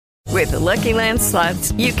With the Lucky Land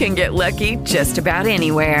Slots, you can get lucky just about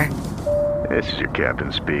anywhere. This is your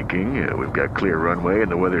captain speaking. We've got clear runway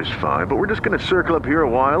and the weather's fine, but we're just going to circle up here a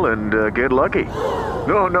while and get lucky.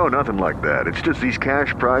 No, nothing like that. It's just these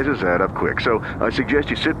cash prizes add up quick. So I suggest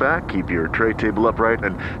you sit back, keep your tray table upright,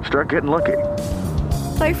 and start getting lucky.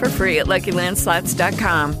 Play for free at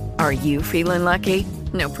LuckyLandSlots.com. Are you feeling lucky?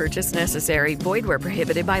 No purchase necessary. Void where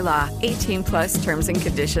prohibited by law. 18 plus terms and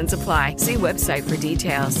conditions apply. See website for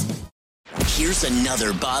details. Here's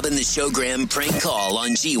another Bob and the Showgram prank call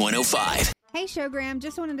on G105. Hey, Showgram.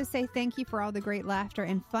 Just wanted to say thank you for all the great laughter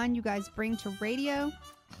and fun you guys bring to radio.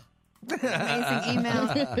 Amazing email.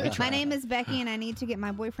 My name is Becky, and I need to get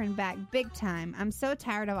my boyfriend back big time. I'm so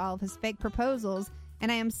tired of all of his fake proposals,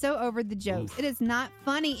 and I am so over the jokes. Oof. It is not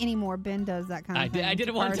funny anymore. Ben does that kind of thing. I did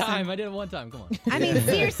it one time. Come on. I mean,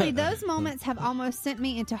 seriously, those moments have almost sent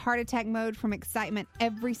me into heart attack mode from excitement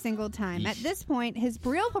every single time. At this point, his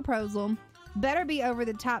real proposal better be over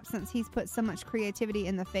the top since he's put so much creativity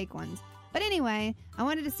in the fake ones. But anyway, I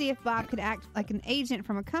wanted to see if Bob could act like an agent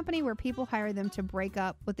from a company where people hire them to break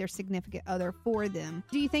up with their significant other for them.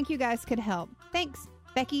 Do you think you guys could help? Thanks,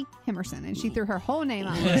 Becky Hemerson. And she threw her whole name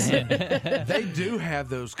on it. They do have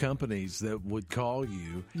those companies that would call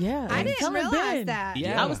you. Yeah. I didn't realize that.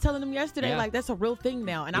 Yeah. I was telling them yesterday, like, that's a real thing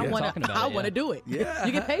now. And I want to do it. Yeah.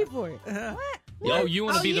 You get paid for it. What? Oh, you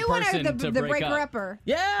want to be the person to break breaker up. upper.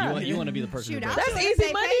 Yeah. You want to be the person to break up. That's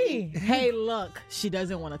easy money. Hey, look, she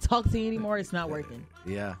doesn't want to talk to you anymore. It's not working.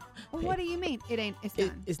 Yeah. Well, what do you mean? It's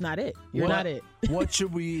done. It's not it. You're not it. What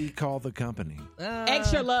should we call the company?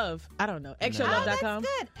 X Your Love. I don't know. XYourLove.com. Oh,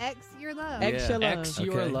 that's good. X Your Love. X Your Love. X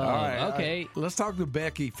Your Okay. Love. All right. Okay. Let's talk to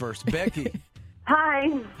Becky first. Becky.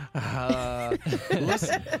 Hi.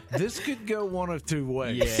 This could go one of two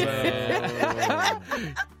ways. Yeah.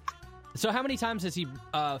 So how many times has he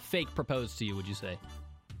fake proposed to you, would you say?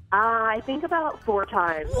 I think about 4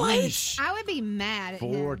 times. What? I would be mad at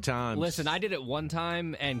 4 him. times. Listen, I did it one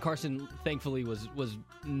time, and Carson thankfully was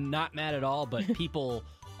not mad at all, but people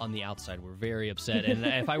on the outside were very upset. And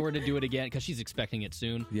if I were to do it again, because she's expecting it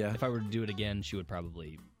soon, if I were to do it again, she would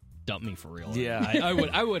probably dump me for real. Yeah.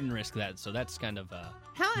 I wouldn't risk that, so that's kind of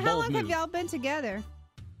How long have y'all been together?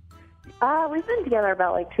 We've been together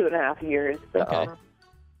about 2.5 years. So.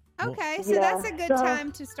 Okay, so that's a good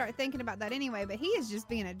time to start thinking about that anyway, but he is just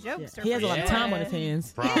being a jokester. He has a lot of time on his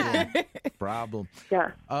hands. Problem.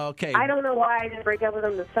 Yeah. Okay. I don't know why I didn't break up with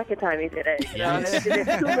him the second time he did it. I did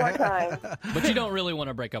it 2 more times. But you don't really want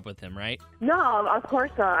to break up with him, right? No, of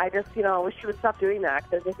course not. I just, wish he would stop doing that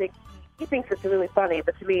because I think he thinks it's really funny,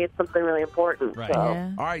 but to me it's something really important. Right. So.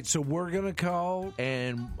 All right, so we're going to call,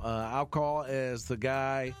 and I'll call as the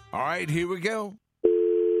guy. All right, here we go.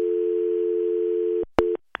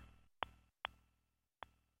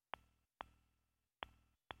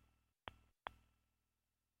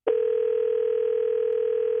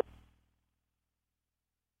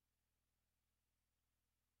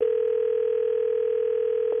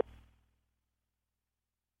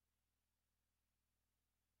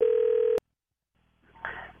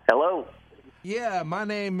 Hello. Yeah, my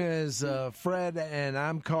name is Fred, and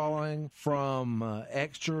I'm calling from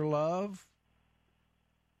Extra Love.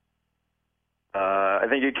 I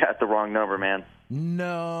think you got the wrong number, man.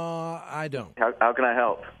 No, I don't. How can I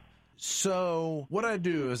help? So what I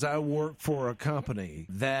do is I work for a company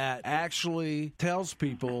that actually tells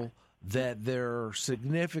people that their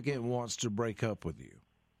significant wants to break up with you.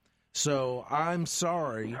 So I'm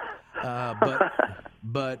sorry,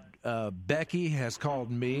 but Becky has called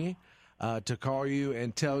me to call you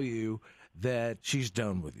and tell you that she's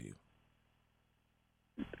done with you.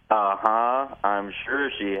 I'm sure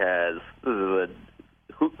she has. Who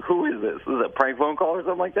is this? Is it a prank phone call or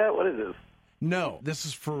something like that? What is this? No, this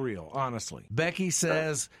is for real, honestly. Becky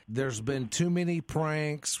says there's been too many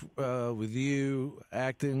pranks with you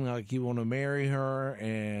acting like you want to marry her,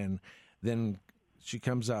 and then she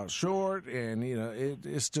comes out short, and,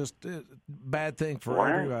 it's just a bad thing for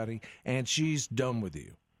everybody, and she's done with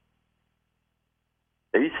you.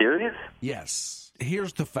 Are you serious? Yes.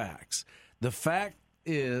 Here's the facts. The fact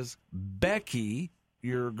is Becky,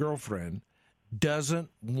 your girlfriend, doesn't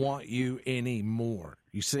want you anymore.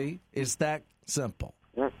 You see? It's that simple.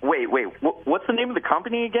 Wait. What's the name of the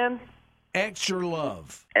company again? X Your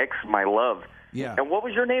Love. X My Love. Yeah. And what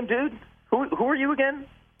was your name, dude? Who are you again?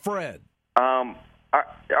 Fred. All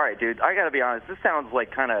right, dude. I got to be honest. This sounds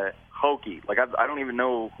like kind of hokey. Like I don't even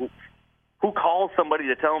know who calls somebody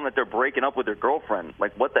to tell them that they're breaking up with their girlfriend.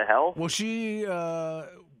 Like, what the hell? Well, she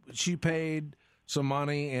paid some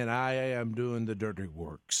money, and I am doing the dirty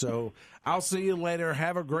work. So I'll see you later.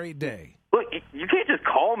 Have a great day. Look, you can't just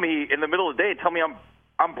call me in the middle of the day and tell me I'm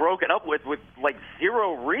I'm broken up with like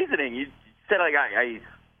zero reasoning. You said like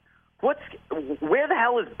where the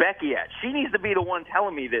hell is Becky at? She needs to be the one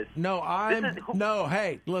telling me this. No,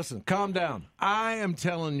 hey, listen, calm down. I am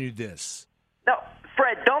telling you this. No,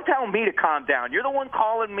 Fred, don't tell me to calm down. You're the one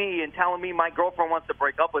calling me and telling me my girlfriend wants to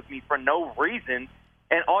break up with me for no reason,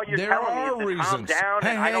 and all you're telling me is to calm down.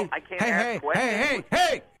 I can't ask questions.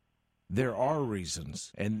 Hey! There are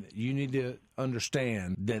reasons, and you need to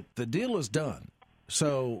understand that the deal is done.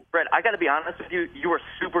 So, Fred, I got to be honest with you. You are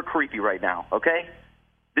super creepy right now. Okay,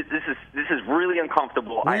 this is really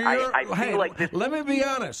uncomfortable. I feel like this. Let me be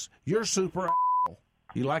honest. You're super.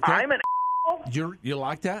 You like that? I'm an. You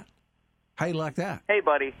like that? How you like that? Hey,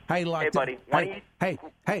 buddy. How you like that? Buddy. Hey.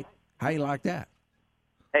 How you like that?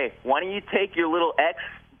 Hey, why don't you take your little ex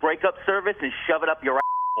breakup service and shove it up your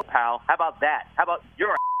asshole, pal? How about that? How about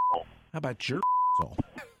your asshole? How about your asshole?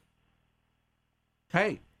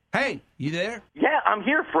 Hey, you there? Yeah, I'm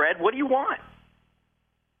here, Fred. What do you want?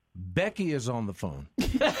 Becky is on the phone.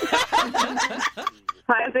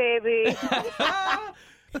 Hi, baby.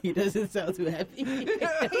 He doesn't sound too happy.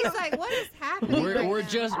 He's like, what is happening? We're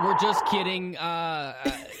just kidding.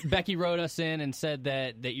 Becky wrote us in and said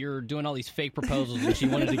that you're doing all these fake proposals and she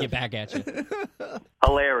wanted to get back at you.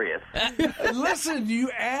 Hilarious. Listen,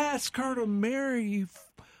 you asked her to marry you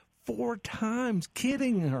 4 times,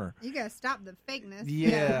 kidding her. You gotta stop the fakeness.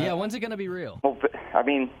 Yeah. When's it gonna be real? Well, I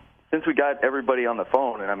mean, since we got everybody on the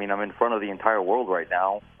phone, and I mean, I'm in front of the entire world right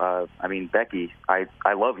now. I mean, Becky, I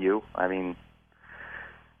love you. I mean,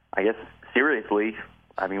 I guess seriously.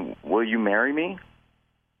 I mean, will you marry me?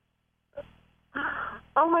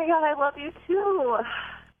 Oh my God, I love you too.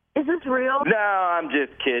 Is this real? No, I'm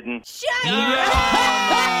just kidding. Shut up!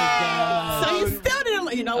 So you still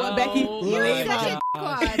didn't. You know what, Becky? You're such a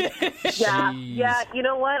quad. Yeah. You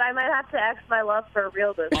know what? I might have to ask my love for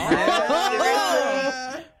real this time.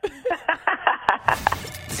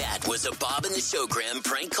 That was a Bob and the Showgram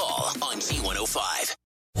prank call on G105.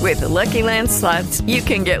 With the Lucky Land Slots, you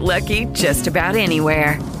can get lucky just about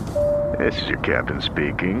anywhere. This is your captain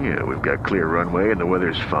speaking. We've got clear runway and the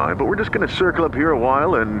weather's fine, but we're just going to circle up here a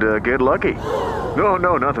while and get lucky.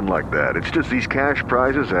 No, nothing like that. It's just these cash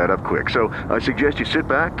prizes add up quick. So I suggest you sit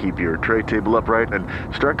back, keep your tray table upright, and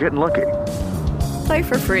start getting lucky. Play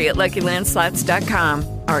for free at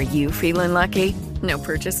LuckyLandSlots.com. Are you feeling lucky? No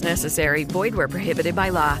purchase necessary. Void where prohibited by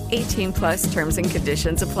law. 18+ terms and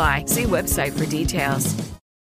conditions apply. See website for details.